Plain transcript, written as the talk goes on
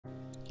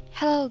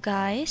Hello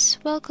guys,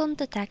 welcome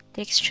to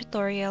Tactics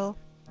tutorial.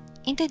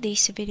 In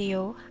today's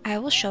video, I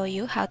will show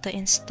you how to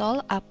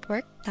install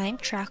Upwork Time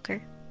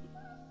Tracker.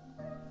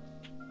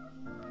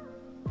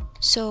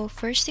 So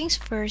first things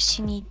first,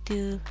 you need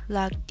to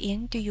log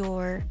into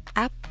your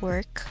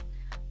Upwork,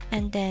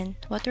 and then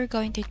what we're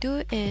going to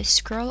do is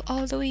scroll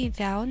all the way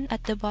down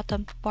at the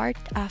bottom part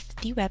of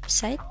the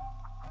website.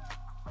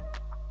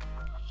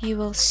 You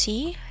will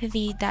see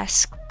the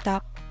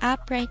desktop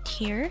app right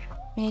here.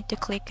 You need to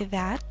click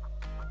that.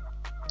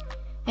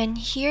 And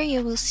here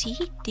you will see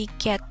the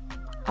Get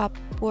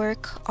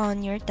Upwork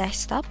on your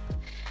desktop,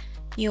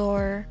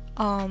 your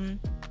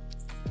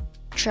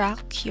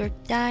track your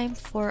time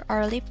for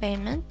hourly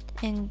payment,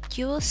 and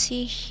you will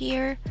see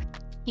here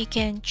you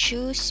can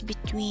choose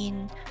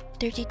between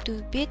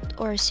 32-bit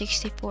or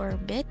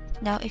 64-bit.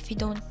 Now if you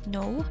don't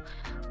know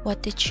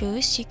what to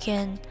choose, you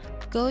can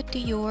go to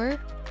your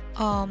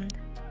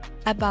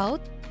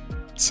about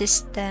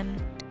system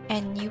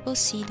and you will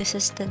see the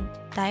system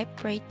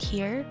type right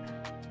here,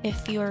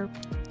 if your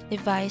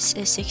device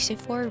is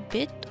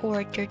 64-bit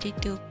or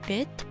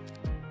 32-bit.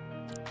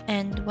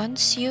 And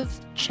once you've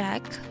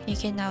checked, you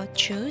can now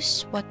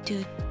choose what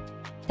to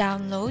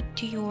download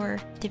to your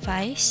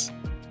device.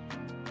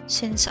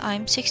 Since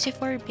I'm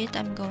 64-bit,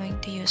 I'm going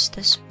to use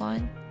this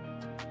one.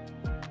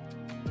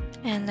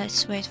 And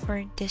let's wait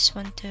for this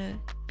one to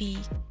be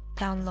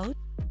downloaded.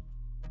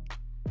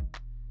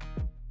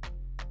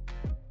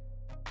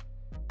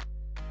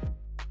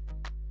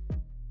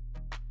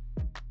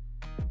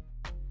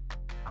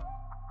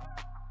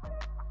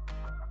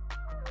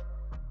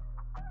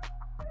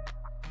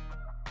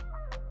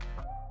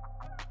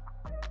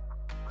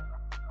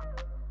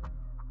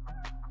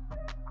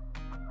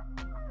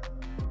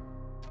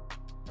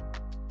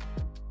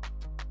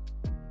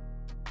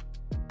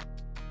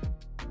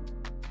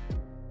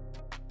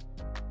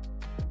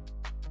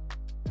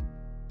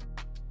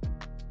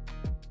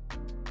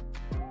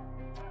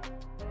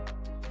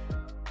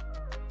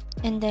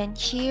 And then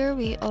here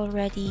we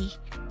already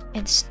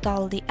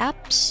installed the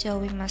app, so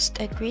we must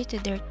agree to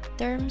their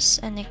terms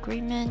and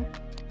agreement.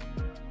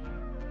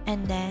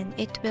 And then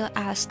it will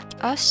ask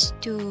us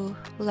to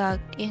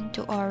log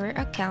into our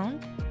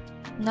account.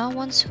 Now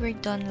once we're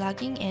done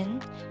logging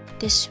in,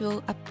 this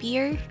will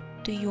appear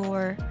to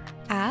your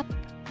app.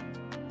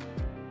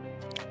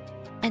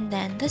 And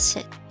then that's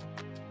it.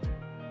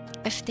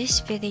 If this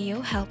video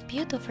helped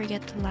you, don't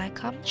forget to like,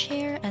 comment,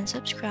 share, and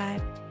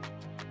subscribe.